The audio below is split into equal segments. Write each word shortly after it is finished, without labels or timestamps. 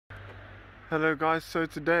Hello guys, so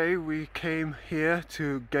today we came here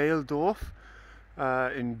to Gaildorf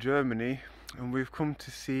in Germany, and we've come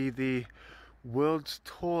to see the world's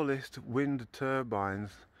tallest wind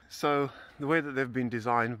turbines. So the way that they've been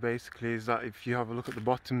designed basically is that if you have a look at the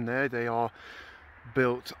bottom there, they are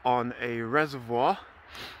built on a reservoir,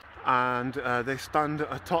 and they stand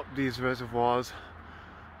atop these reservoirs,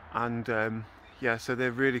 and yeah, so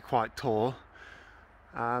they're really quite tall.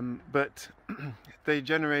 But they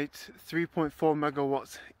generate 3.4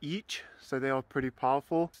 megawatts each, so they are pretty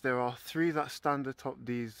powerful. There are 3 that stand atop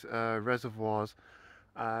these reservoirs,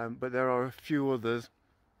 but there are a few others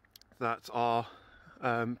that are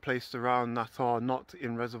placed around that are not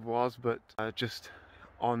in reservoirs, but just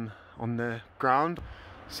on the ground.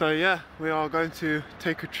 So yeah, we are going to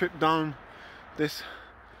take a trip down this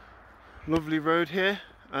lovely road here,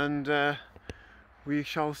 and we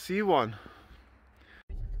shall see one.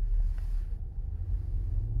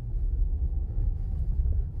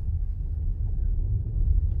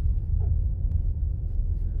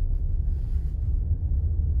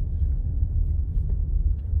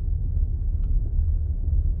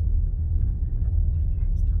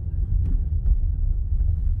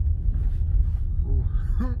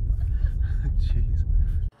 Jeez.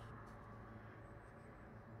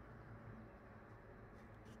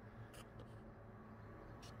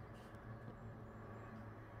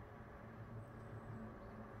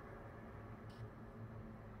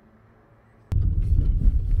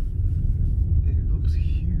 It looks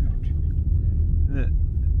huge, isn't it?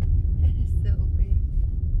 It is so big.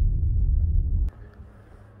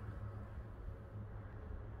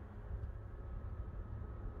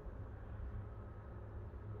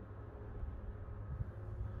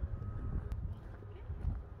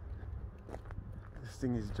 This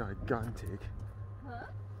thing is gigantic. Huh?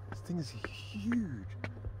 This thing is huge.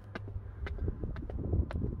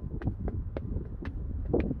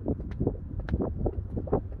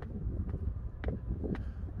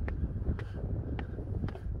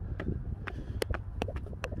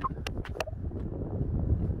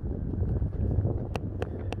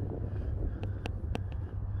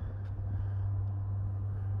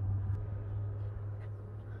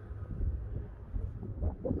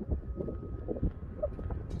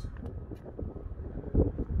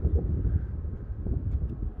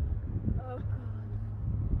 Oh god.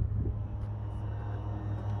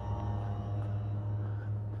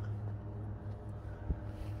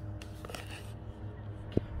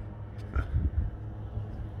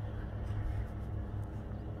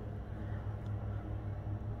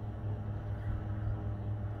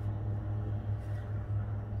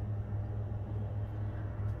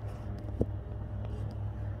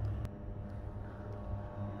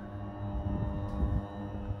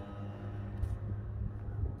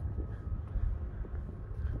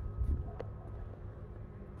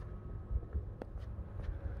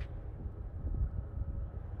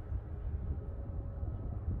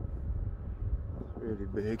 Really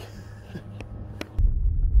big.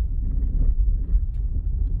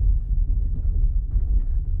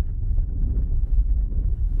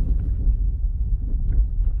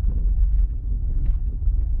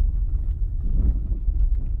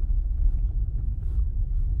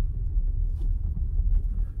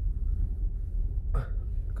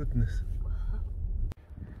 Goodness.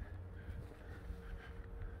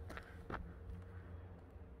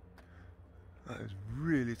 That is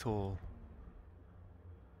really tall.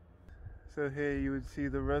 So here you would see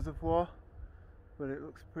the reservoir, but it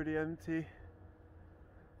looks pretty empty.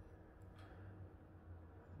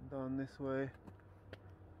 Down this way.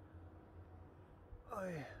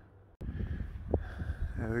 Aye.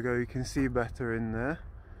 There we go, you can see better in there.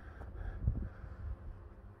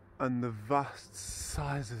 And the vast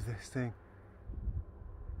size of this thing.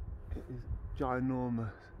 It is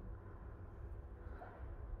ginormous.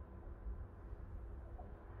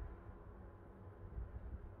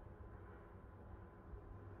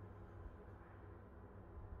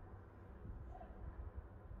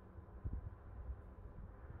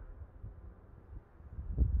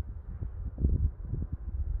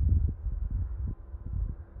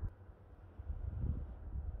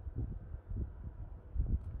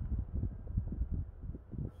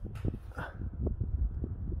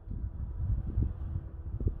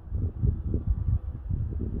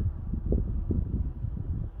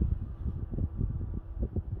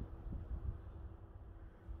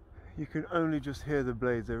 You can only just hear the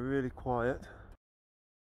blades, they're really quiet.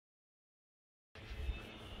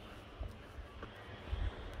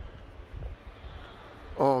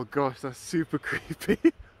 Oh gosh, that's super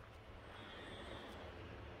creepy.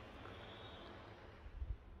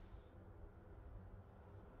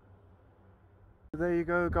 There you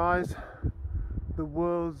go guys, the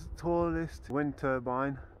world's tallest wind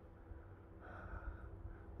turbine,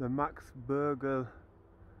 the Max Bögl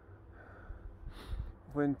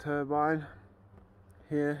wind turbine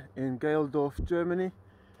here in Gaildorf, Germany.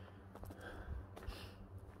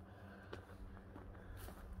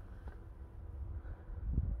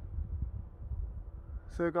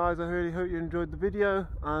 So guys, I really hope you enjoyed the video,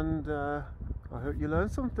 and I hope you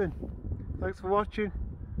learned something. Thanks for watching,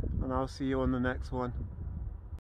 and I'll see you on the next one.